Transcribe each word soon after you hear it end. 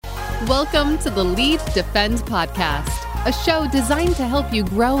Welcome to the Lead Defend podcast, a show designed to help you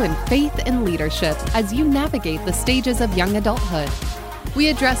grow in faith and leadership as you navigate the stages of young adulthood. We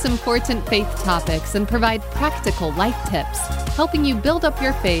address important faith topics and provide practical life tips, helping you build up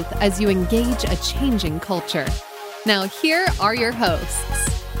your faith as you engage a changing culture. Now, here are your hosts.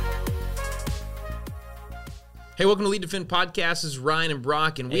 Hey, welcome to Lead Defend Podcast. This is Ryan and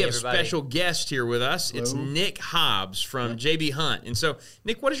Brock, and we have everybody. A special guest here with us. Hello. It's Nick Hobbs from JB Hunt. And so,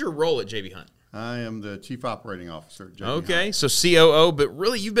 Nick, what is your role at JB Hunt? I am the Chief Operating Officer at JB Okay, Hunt. So COO, but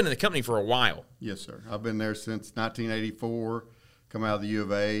really you've been in the company for a while. Yes, sir. I've been there since 1984, come out of the U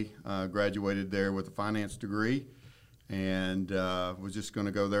of A, graduated there with a finance degree, and was just going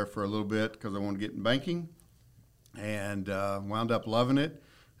to go there for a little bit because I wanted to get in banking, and wound up loving it.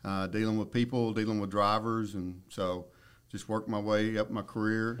 Dealing with people, dealing with drivers, and so just worked my way up my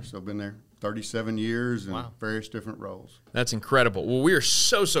career. So I've been there 37 years in various different roles. That's incredible. Well, we are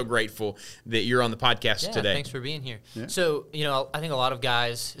so grateful that you're on the podcast today. Thanks for being here. Yeah. So, I think a lot of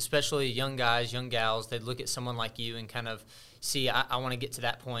guys, especially young guys, young gals, they look at someone like you and kind of see, I want to get to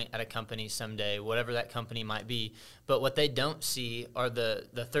that point at a company someday, whatever that company might be. But what they don't see are the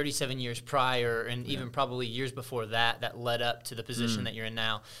 37 years prior and even probably years before that led up to the position that you're in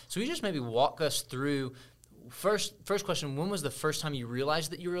now. So will you just maybe walk us through, first question, when was the first time you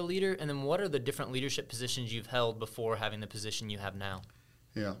realized that you were a leader? And then what are the different leadership positions you've held before having the position you have now?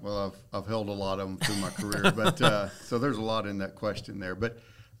 Yeah, well, I've held a lot of them through my career, but so there's a lot in that question there. But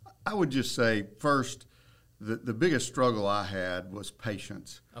I would just say, first, the biggest struggle I had was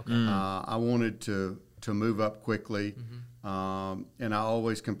patience. Okay. I wanted to move up quickly, and I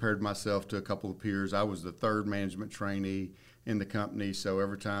always compared myself to a couple of peers. I was the third management trainee in the company, so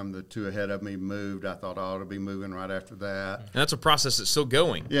every time the two ahead of me moved, I thought I ought to be moving right after that. And that's a process that's still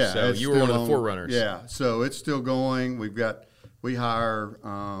going. Yeah. So you were one of the forerunners. Yeah, so it's still going. We hire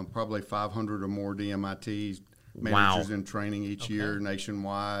probably 500 or more DMITs, managers in training each year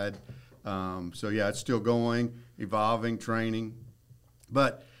nationwide. So, it's still going, evolving, training.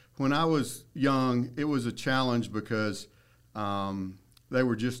 But when I was young, it was a challenge because they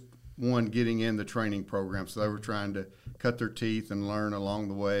were just, getting in the training program. So they were trying to cut their teeth and learn along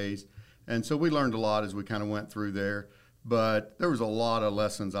the ways. And so we learned a lot as we kind of went through there. But there was a lot of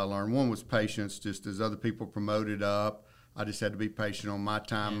lessons I learned. One was patience, just as other people promoted up. I just had to be patient on my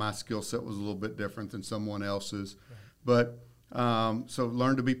time. My skill set was a little bit different than someone else's. Right. But so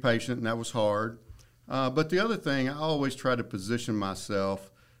learned to be patient, and that was hard. But the other thing, I always try to position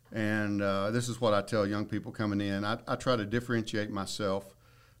myself, and this is what I tell young people coming in. I try to differentiate myself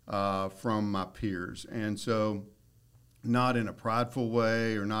from my peers. And so not in a prideful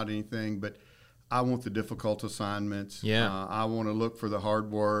way or not anything, but I want the difficult assignments. Yeah. I want to look for the hard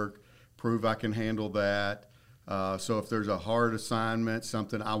work, prove I can handle that. So if there's a hard assignment,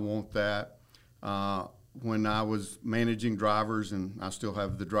 something, I want that. When I was managing drivers, and I still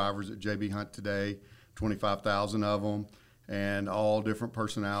have the drivers at JB Hunt today, 25,000 of them, and all different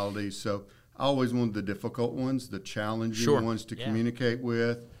personalities. So I always wanted the difficult ones, the challenging ones to communicate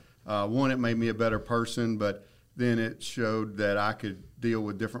with. One, it made me a better person, but then it showed that I could deal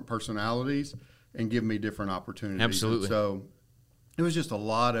with different personalities and give me different opportunities. Absolutely. And so it was just a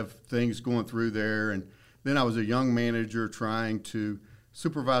lot of things going through there. And then I was a young manager trying to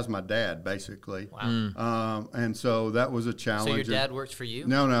supervise my dad, basically. Wow. And so that was a challenge. So your dad worked for you?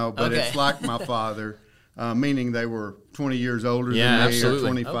 No, but it's like my father, meaning they were 20 years older than me,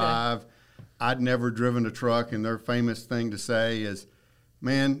 absolutely. or 25. Okay. I'd never driven a truck, and their famous thing to say is,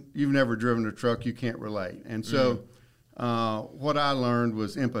 man, you've never driven a truck, you can't relate. And so what I learned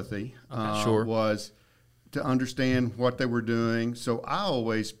was empathy, was to understand what they were doing. So I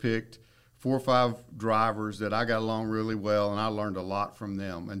always picked 4 or 5 drivers that I got along really well, and I learned a lot from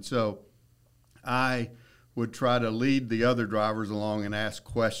them. And so I would try to lead the other drivers along and ask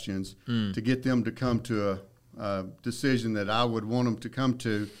questions to get them to come to a decision that I would want them to come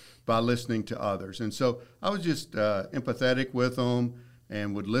to by listening to others. And so I was just empathetic with them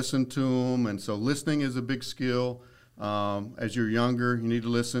and would listen to them. And so listening is a big skill. As you're younger, you need to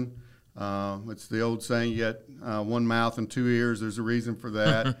listen. It's the old saying, you got one mouth and 2 ears. There's a reason for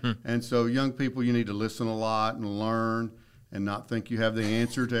that. And so young people, you need to listen a lot and learn and not think you have the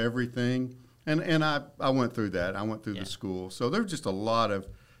answer to everything. And I went through that. I went through the school. So there's just a lot of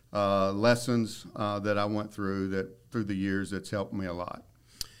lessons that I went through through the years that's helped me a lot.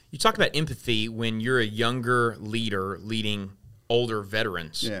 You talk about empathy when you're a younger leader leading older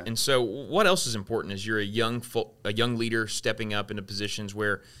veterans. Yeah. And so what else is important as you're a young leader stepping up into positions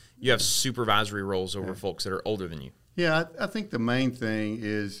where you have supervisory roles over folks that are older than you? Yeah, I think the main thing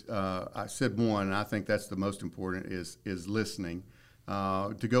is, I said one, and I think that's the most important, is listening.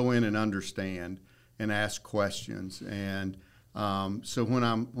 to go in and understand and ask questions. And so when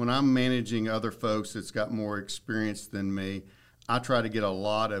I'm managing other folks that's got more experience than me, I try to get a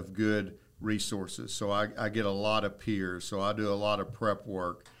lot of good resources. So I get a lot of peers. So I do a lot of prep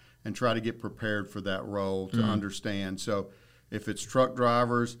work and try to get prepared for that role to understand. So if it's truck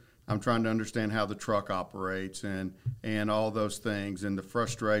drivers, I'm trying to understand how the truck operates and all those things and the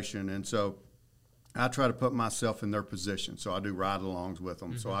frustration. And so I try to put myself in their position. So I do ride-alongs with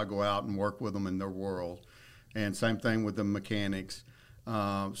them. So I go out and work with them in their world. And same thing with the mechanics,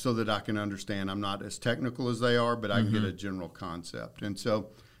 so that I can understand. I'm not as technical as they are, but I can get a general concept. And so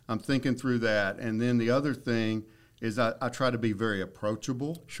I'm thinking through that. And then the other thing is I try to be very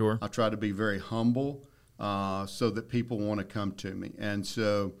approachable. Sure. I try to be very humble, so that people want to come to me. And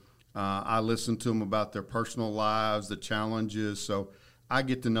so I listen to them about their personal lives, the challenges. So I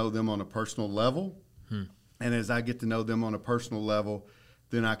get to know them on a personal level. And as I get to know them on a personal level,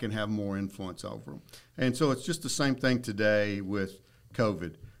 then I can have more influence over them. And so it's just the same thing today with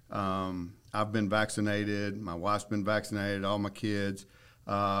COVID. I've been vaccinated. My wife's been vaccinated, all my kids.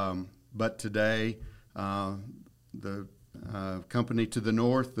 But today, the company to the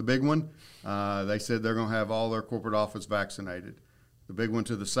north, the big one, they said they're going to have all their corporate office vaccinated. The big one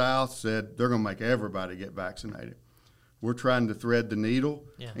to the south said they're going to make everybody get vaccinated. We're trying to thread the needle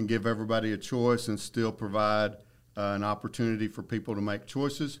and give everybody a choice and still provide an opportunity for people to make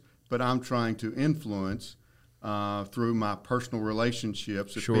choices. But I'm trying to influence through my personal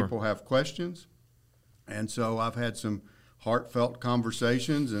relationships if people have questions. And so I've had some heartfelt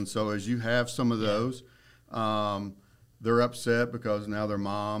conversations. And so as you have some of those, they're upset because now their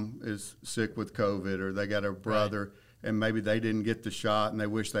mom is sick with COVID, or they got a brother and maybe they didn't get the shot and they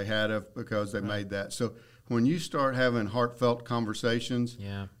wish they had have because they made that. So when you start having heartfelt conversations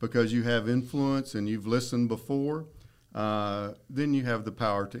because you have influence and you've listened before, then you have the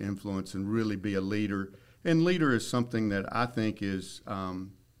power to influence and really be a leader. And leader is something that I think is,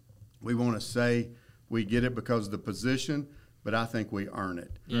 we want to say we get it because of the position, but I think we earn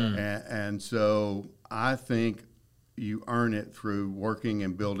it. And so I think you earn it through working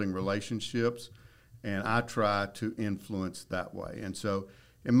and building relationships, and I try to influence that way. And so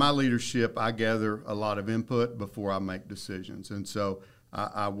in my leadership, I gather a lot of input before I make decisions. And so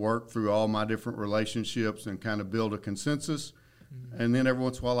I work through all my different relationships and kind of build a consensus. And then every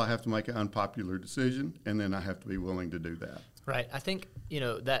once in a while I have to make an unpopular decision, and then I have to be willing to do that. Right. I think,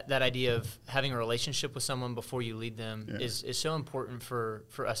 that idea of having a relationship with someone before you lead them is so important for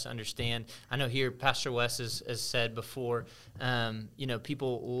us to understand. I know here Pastor Wes has said before,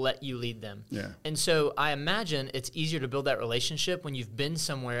 people let you lead them. Yeah. And so I imagine it's easier to build that relationship when you've been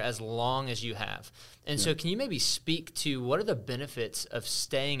somewhere as long as you have. And so can you maybe speak to what are the benefits of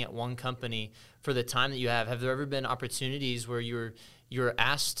staying at one company for the time that you have? Have there ever been opportunities where you're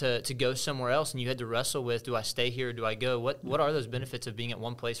asked to go somewhere else and you had to wrestle with, do I stay here or do I go? What are those benefits of being at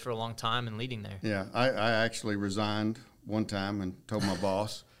one place for a long time and leading there? Yeah, I actually resigned one time and told my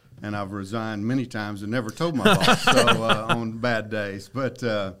boss, and I've resigned many times and never told my boss, so on bad days. But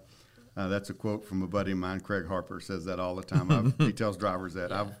that's a quote from a buddy of mine, Craig Harper, says that all the time. He tells drivers that.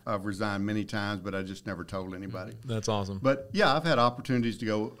 Yeah. I've resigned many times, but I just never told anybody. That's awesome. But, yeah, I've had opportunities to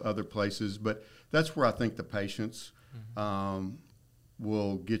go other places, but that's where I think the patience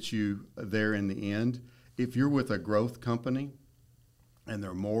will get you there in the end. If you're with a growth company and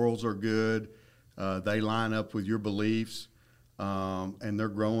their morals are good, they line up with your beliefs, and they're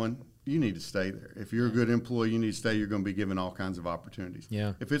growing, you need to stay there. If you're a good employee, you need to stay. You're going to be given all kinds of opportunities.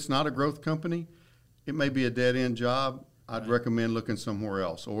 Yeah. If it's not a growth company, it may be a dead-end job. I'd recommend looking somewhere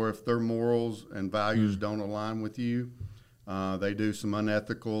else. Or if their morals and values don't align with you, they do some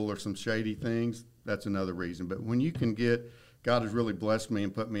unethical or some shady things, that's another reason. But when you can God has really blessed me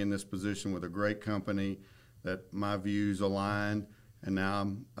and put me in this position with a great company that my views align, and now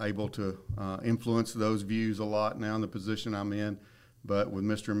I'm able to influence those views a lot now in the position I'm in. But with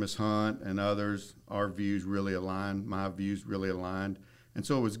Mr. and Ms. Hunt and others, our views really aligned, my views really aligned, and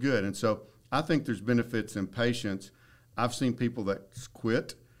so it was good. And so I think there's benefits in patience. I've seen people that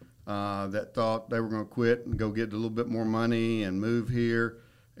quit, that thought they were going to quit and go get a little bit more money and move here,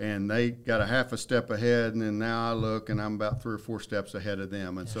 and they got a half a step ahead, and then now I look and I'm about 3 or 4 steps ahead of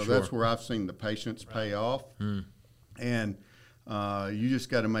them. And so that's where I've seen the patience pay off. And you just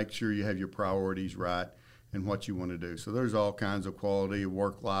got to make sure you have your priorities right and what you want to do. So there's all kinds of quality,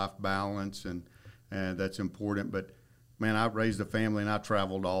 work-life balance, and that's important. But, man, I raised a family and I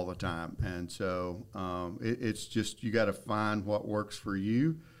traveled all the time. And so it's just you got to find what works for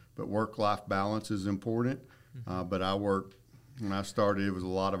you, but work-life balance is important. But I worked. When I started, it was a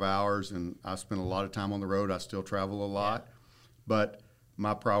lot of hours, and I spent a lot of time on the road. I still travel a lot. but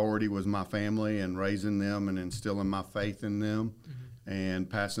my priority was my family and raising them and instilling my faith in them and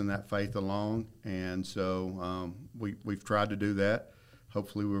passing that faith along. And so we've tried to do that.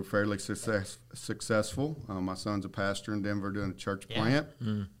 Hopefully we were fairly successful. My son's a pastor in Denver doing a church plant.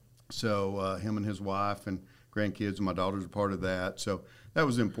 So him and his wife and grandkids and my daughter's a part of that. So that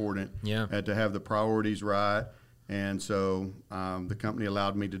was important to have the priorities right. And so the company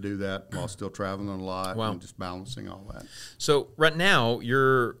allowed me to do that while still traveling a lot and just balancing all that. So right now,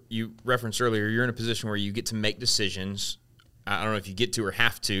 you referenced earlier, you're in a position where you get to make decisions. I don't know if you get to or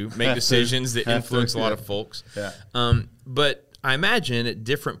have to make decisions that influence a lot of folks. Yeah. But I imagine at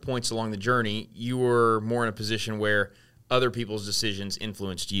different points along the journey, you were more in a position where other people's decisions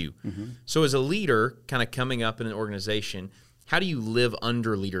influenced you. So as a leader kind of coming up in an organization, how do you live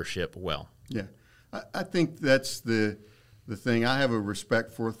under leadership well? Yeah. I think that's the thing. I have a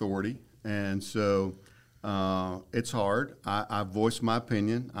respect for authority, and so it's hard. I voice my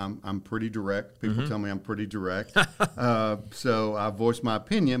opinion. I'm pretty direct. People tell me I'm pretty direct. So I voice my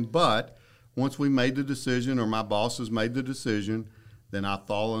opinion, but once we made the decision or my bosses made the decision, then I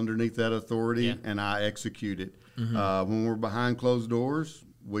fall underneath that authority and I execute it. When we're behind closed doors,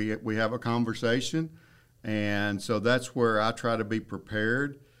 we have a conversation, and so that's where I try to be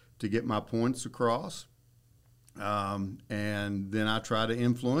prepared to get my points across, and then I try to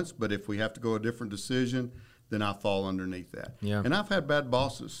influence. But if we have to go a different decision, then I fall underneath that. Yeah. And I've had bad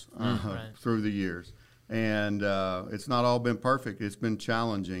bosses through the years, and it's not all been perfect. It's been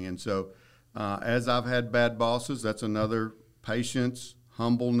challenging, and so as I've had bad bosses, that's another patience,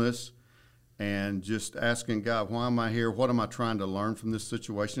 humbleness, and just asking God, why am I here? What am I trying to learn from this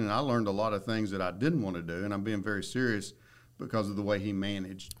situation? And I learned a lot of things that I didn't want to do, and I'm being very serious because of the way he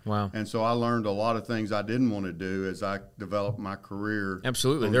managed. Wow. And so I learned a lot of things I didn't want to do as I developed my career.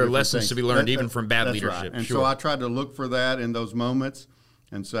 Absolutely. There are lessons to be learned even from bad leadership. Right. And so I tried to look for that in those moments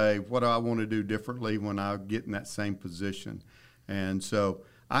and say, what do I want to do differently when I get in that same position? And so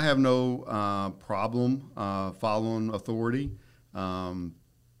I have no problem following authority.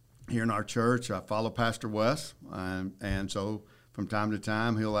 Here in our church, I follow Pastor Wes, and so from time to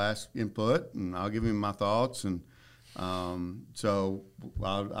time he'll ask input, and I'll give him my thoughts, and so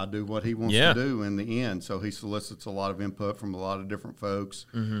I do what he wants to do in the end. So he solicits a lot of input from a lot of different folks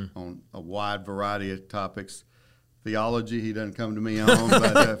on a wide variety of topics. Theology, he doesn't come to me on,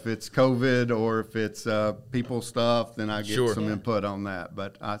 but if it's COVID or if it's people stuff, then I get some input on that.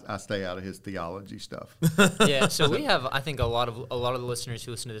 But I stay out of his theology stuff. Yeah, so we have, I think, a lot of the listeners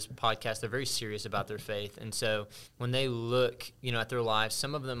who listen to this podcast, they're very serious about their faith, and so when they look, at their lives,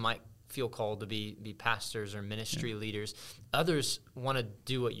 some of them might feel called to be pastors or ministry leaders. Others want to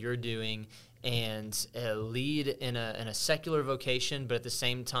do what you're doing and lead in a secular vocation, but at the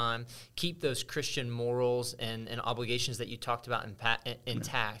same time keep those Christian morals and obligations that you talked about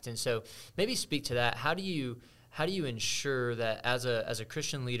intact. And so maybe speak to that. How do you ensure that as a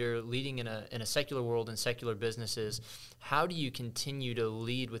Christian leader leading in a secular world and secular businesses, how do you continue to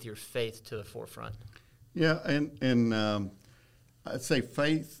lead with your faith to the forefront? Yeah, and I'd say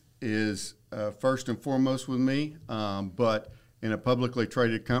faith is first and foremost with me, but in a publicly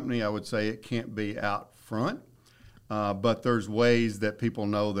traded company, I would say it can't be out front, but there's ways that people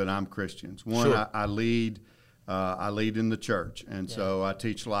know that I'm Christians. One, I lead in the church, and so I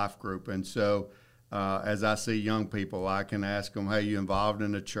teach life group, and so as I see young people, I can ask them, "Hey, you involved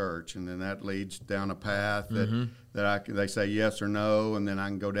in a church?" And then that leads down a path that they say yes or no, and then I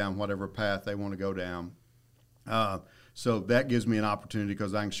can go down whatever path they want to go down. So that gives me an opportunity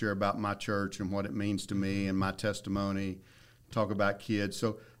because I can share about my church and what it means to me and my testimony, talk about kids.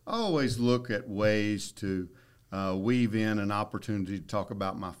 So I always look at ways to weave in an opportunity to talk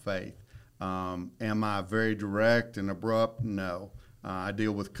about my faith. Am I very direct and abrupt? No. I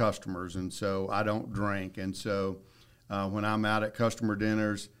deal with customers, and so I don't drink. And so when I'm out at customer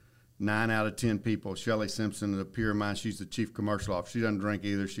dinners, 9 out of 10 people, Shelley Simpson, a peer of mine, she's the chief commercial officer. She doesn't drink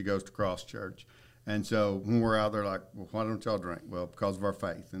either. She goes to Cross Church. And so when we're out there like, well, why don't y'all drink? Well, because of our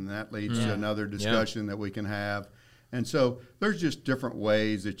faith. And that leads to another discussion that we can have. And so there's just different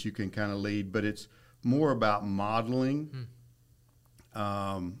ways that you can kind of lead, but it's more about modeling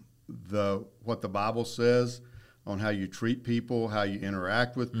what the Bible says on how you treat people, how you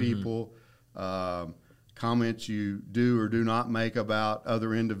interact with people, comments you do or do not make about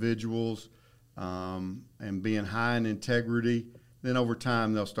other individuals, and being high in integrity. Then over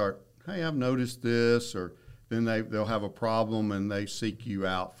time they'll start, hey, I've noticed this, or then they'll have a problem and they seek you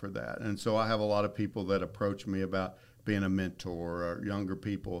out for that. And so I have a lot of people that approach me about being a mentor or younger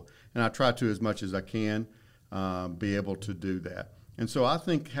people, and I try to, as much as I can, be able to do that. And so I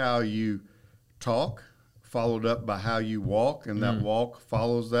think how you talk followed up by how you walk, and that walk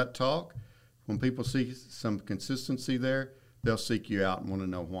follows that talk. When people see some consistency there, they'll seek you out and want to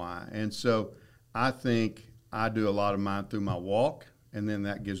know why. And so I think I do a lot of mine through my walk, and then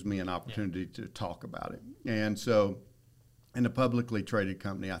that gives me an opportunity to talk about it. And so in a publicly traded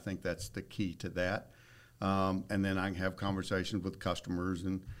company, I think that's the key to that. And then I can have conversations with customers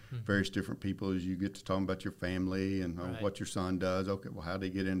and various different people as you get to talk about your family and what your son does. Okay, well, how did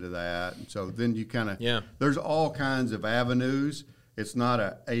he get into that? And so then you kind of, there's all kinds of avenues. It's not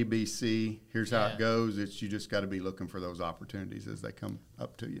a ABC, here's how it goes. It's you just got to be looking for those opportunities as they come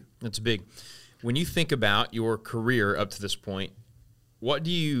up to you. That's big. When you think about your career up to this point, what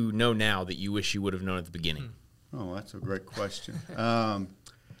do you know now that you wish you would have known at the beginning? Oh, that's a great question.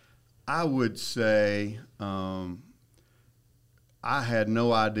 I would say I had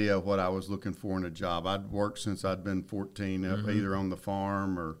no idea what I was looking for in a job. I'd worked since I'd been 14, either on the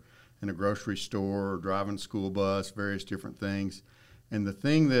farm or in a grocery store or driving school bus, various different things. And the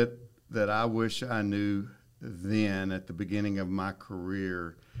thing that I wish I knew then at the beginning of my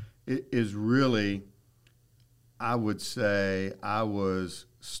career is really, I would say I was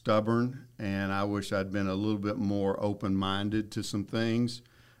stubborn, and I wish I'd been a little bit more open-minded to some things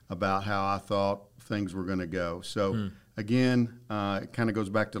about how I thought things were going to go. So again, it kind of goes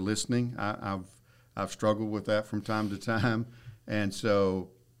back to listening. I've struggled with that from time to time, and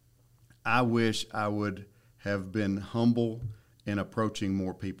so I wish I would have been humble in approaching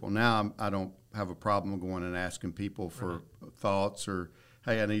more people. Now I don't have a problem going and asking people for thoughts or,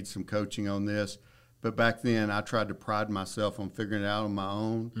 hey, I need some coaching on this. But back then, I tried to pride myself on figuring it out on my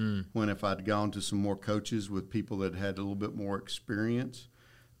own, when if I'd gone to some more coaches with people that had a little bit more experience,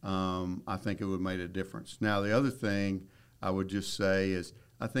 I think it would have made a difference. Now, the other thing I would just say is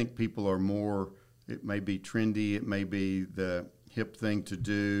I think people are more, it may be trendy, it may be the hip thing to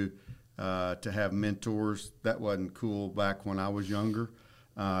do, to have mentors. That wasn't cool back when I was younger.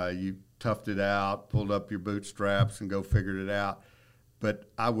 You toughed it out, pulled up your bootstraps, and go figured it out.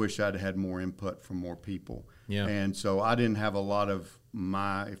 But I wish I'd had more input from more people. Yeah. And so I didn't have a lot of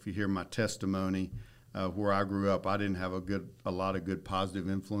if you hear my testimony, where I grew up, I didn't have a lot of good positive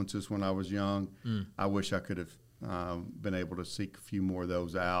influences when I was young. I wish I could have been able to seek a few more of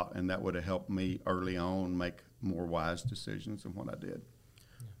those out, and that would have helped me early on make more wise decisions than what I did.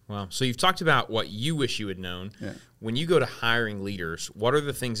 Wow. So you've talked about what you wish you had known. Yeah. When you go to hiring leaders, what are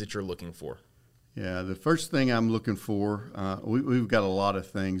the things that you're looking for? Yeah, the first thing I'm looking for, we've got a lot of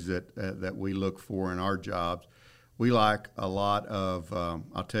things that we look for in our jobs. We like a lot of,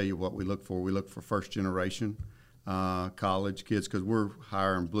 I'll tell you what we look for. We look for first generation college kids, because we're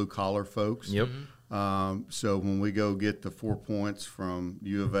hiring blue collar folks. Yep. So when we go get the 4 points from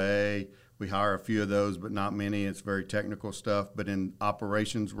U of A, we hire a few of those, but not many. It's very technical stuff. But in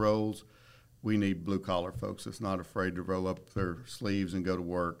operations roles, we need blue-collar folks that's not afraid to roll up their sleeves and go to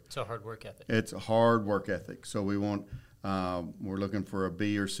work. It's a hard work ethic. It's a hard work ethic. So we want, we're looking for a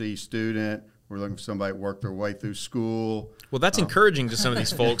B or C student. We're looking for somebody to work their way through school. Well, that's encouraging to some of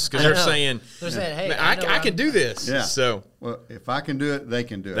these folks, because they're saying, hey, I can do this. Yeah. So, well, if I can do it, they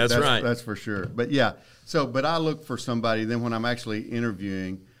can do it. That's right. That's for sure. But, yeah, but I look for somebody. Then when I'm actually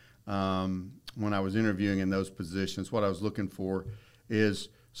interviewing, when I was interviewing in those positions, what I was looking for is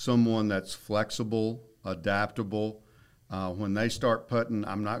someone that's flexible, adaptable. When they start putting,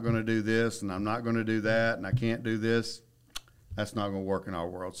 I'm not going to do this and I'm not going to do that and I can't do this, that's not going to work in our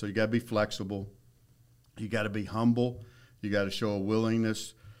world. So you got to be flexible. You got to be humble. You got to show a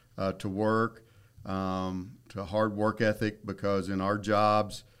willingness to work, to hard work ethic, because in our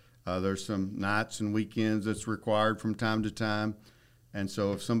jobs, there's some nights and weekends that's required from time to time. And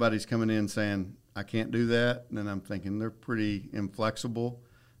so if somebody's coming in saying, I can't do that, then I'm thinking they're pretty inflexible.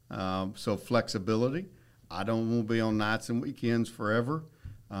 So flexibility. I don't want to be on nights and weekends forever,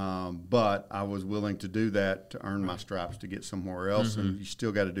 but I was willing to do that to earn my stripes to get somewhere else, and you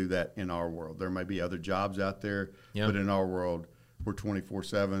still got to do that in our world. There may be other jobs out there, but in our world, we're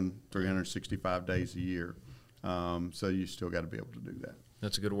 24/7, 365 days a year, so you still got to be able to do that.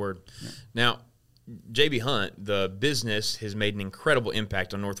 That's a good word. Yeah. Now, J.B. Hunt, the business, has made an incredible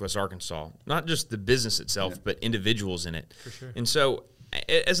impact on Northwest Arkansas. Not just the business itself, but individuals in it. For sure. And so,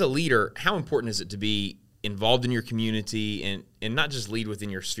 as a leader, how important is it to be involved in your community and not just lead within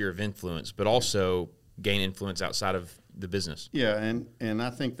your sphere of influence, but also gain influence outside of the business? Yeah, and I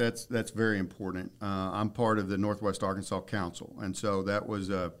think that's very important. I'm part of the Northwest Arkansas Council, and so that was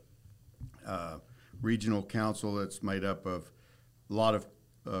a regional council that's made up of a lot of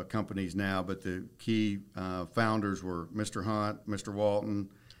companies now, but the key founders were Mr. Hunt, Mr. Walton,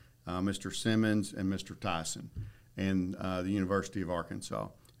 Mr. Simmons, and Mr. Tyson, and the University of Arkansas.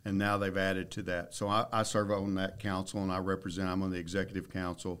 and now they've added to that. So I serve on that council, and I'm on the executive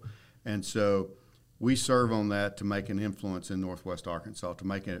council. And so we serve on that to make an influence in Northwest Arkansas, to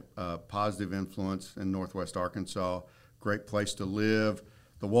make a positive influence in Northwest Arkansas. Great place to live.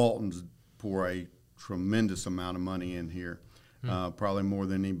 The Waltons pour a tremendous amount of money in here, probably more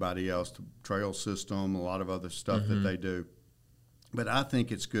than anybody else. The trail system, a lot of other stuff that they do. But I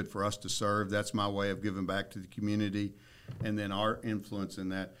think it's good for us to serve. That's my way of giving back to the community, and then our influence in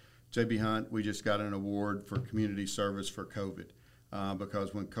that. J.B. Hunt, we just got an award for community service for COVID,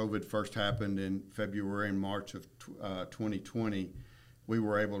 because when COVID first happened in February and March of 2020, we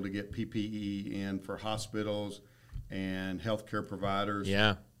were able to get PPE in for hospitals and healthcare providers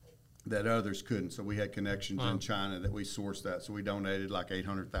that others couldn't. So we had connections in China that we sourced that. So we donated like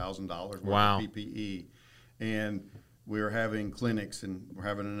 $800,000 worth of PPE. And we were having clinics, and we're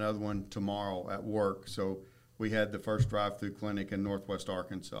having another one tomorrow at work. So we had the first drive-through clinic in Northwest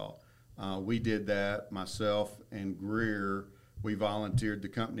Arkansas. We did that, myself and Greer. We volunteered the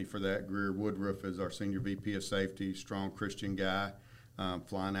company for that. Greer Woodruff is our senior VP of safety, strong Christian guy.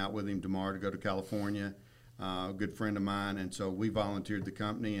 Flying out with him tomorrow to go to California. A good friend of mine. And so we volunteered the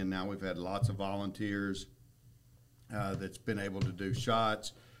company, and now we've had lots of volunteers that's been able to do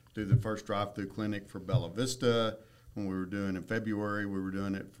shots, do the first drive-through clinic for Bella Vista. When we were doing in February, we were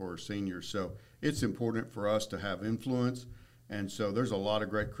doing it for seniors. So it's important for us to have influence. And so there's a lot of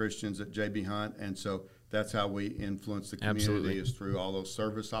great Christians at J.B. Hunt. And so that's how we influence the community, is through all those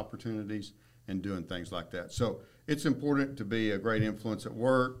service opportunities and doing things like that. So it's important to be a great influence at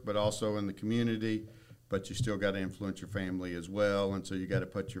work, but also in the community. But you still got to influence your family as well. And so you got to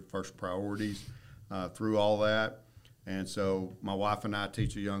put your first priorities through all that. And so my wife and I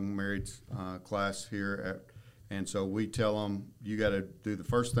teach a young married class here and so we tell them, you got to do the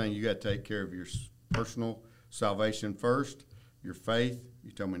first thing, you got to take care of your personal salvation first, your faith.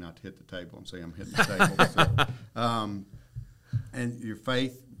 You tell me not to hit the table and say I'm hitting the table. So, and your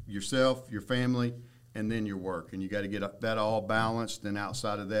faith, yourself, your family, and then your work. And you got to get that all balanced. Then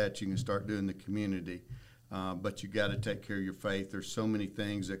outside of that, you can start doing the community. But you got to take care of your faith. There's so many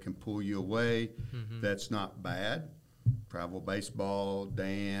things that can pull you away. That's not bad. Travel, baseball,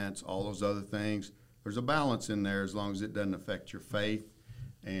 dance, all those other things. There's a balance in there as long as it doesn't affect your faith,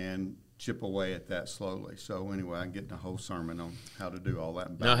 and chip away at that slowly. So anyway, I'm getting a whole sermon on how to do all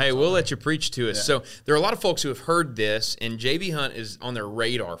that. No, hey, we'll let you preach to us. Yeah. So there are a lot of folks who have heard this, and J.B. Hunt is on their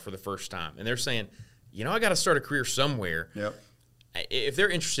radar for the first time, and they're saying, I got to start a career somewhere. Yep. If they're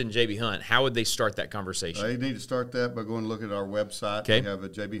interested in J.B. Hunt, how would they start that conversation? They need to start that by going and look at our website. Okay. We have a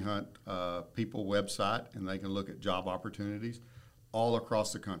J.B. Hunt people website, and they can look at job opportunities all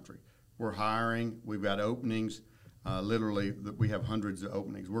across the country. We're hiring. We've got openings. Literally, we have hundreds of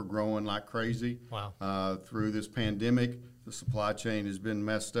openings. We're growing like crazy. Wow. Through this pandemic, the supply chain has been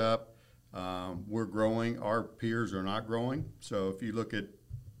messed up. We're growing. Our peers are not growing. So if you look at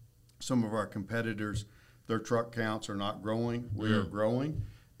some of our competitors, their truck counts are not growing. We are growing.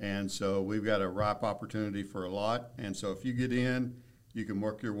 And so we've got a ripe opportunity for a lot. And so if you get in, you can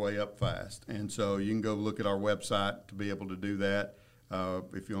work your way up fast. And so you can go look at our website to be able to do that.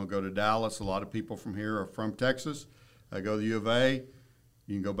 If you want to go to Dallas, a lot of people from here are from Texas. Go to the U of A.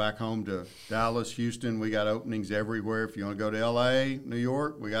 You can go back home to Dallas, Houston. We got openings everywhere. If you want to go to L.A., New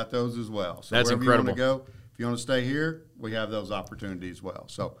York, we got those as well. So that's wherever incredible. you want to go, if you want to stay here, we have those opportunities as well.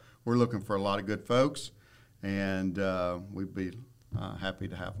 So we're looking for a lot of good folks, and we'd be happy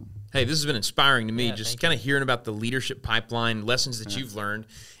to have them. Hey, this has been inspiring to me, just kind of hearing about the leadership pipeline, lessons that you've learned,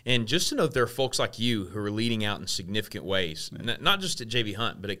 and just to know that there are folks like you who are leading out in significant ways, not just at J.B.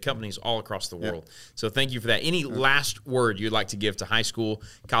 Hunt, but at companies all across the world. So thank you for that. Any last word you'd like to give to high school,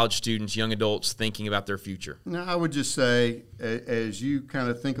 college students, young adults thinking about their future? No, I would just say, as you kind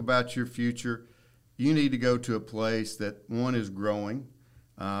of think about your future, you need to go to a place that, one, is growing,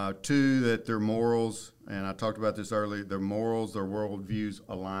 two, that their morals, and I talked about this earlier, their morals, their worldviews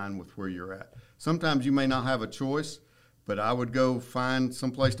align with where you're at. Sometimes you may not have a choice, but I would go find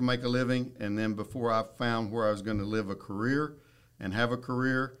some place to make a living, and then before I found where I was going to live a career and have a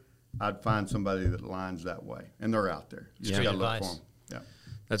career, I'd find somebody that aligns that way, and they're out there. You just got to look for them. Yeah.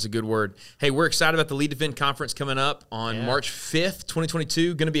 That's a good word. Hey, we're excited about the Lead Defend Conference coming up on March 5th,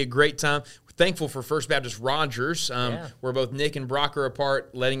 2022. Going to be a great time. We're thankful for First Baptist Rogers, where both Nick and Brock are a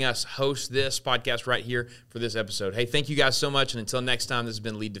part, letting us host this podcast right here for this episode. Hey, thank you guys so much, and until next time, this has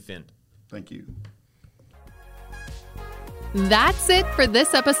been Lead Defend. Thank you. That's it for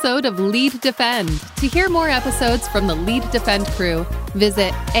this episode of Lead Defend. To hear more episodes from the Lead Defend crew,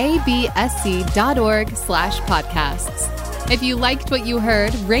 visit absc.org/podcasts. If you liked what you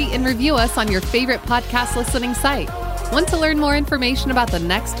heard, rate and review us on your favorite podcast listening site. Want to learn more information about the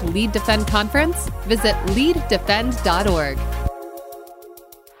next Lead Defend conference? Visit leaddefend.org.